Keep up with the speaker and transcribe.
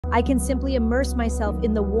I can simply immerse myself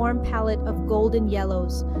in the warm palette of golden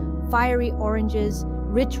yellows, fiery oranges,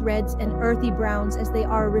 rich reds, and earthy browns, as they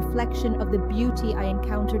are a reflection of the beauty I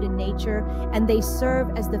encountered in nature, and they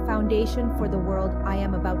serve as the foundation for the world I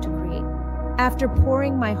am about to create. After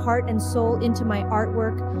pouring my heart and soul into my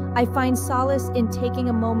artwork, I find solace in taking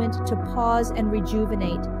a moment to pause and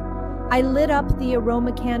rejuvenate. I lit up the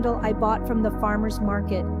aroma candle I bought from the farmer's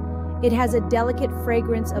market. It has a delicate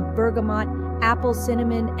fragrance of bergamot, apple,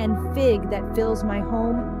 cinnamon, and fig that fills my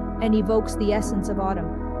home and evokes the essence of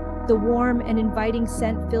autumn. The warm and inviting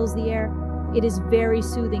scent fills the air. It is very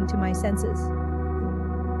soothing to my senses.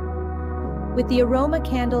 With the aroma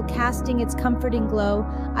candle casting its comforting glow,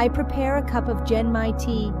 I prepare a cup of genmai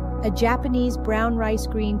tea, a Japanese brown rice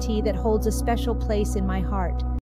green tea that holds a special place in my heart.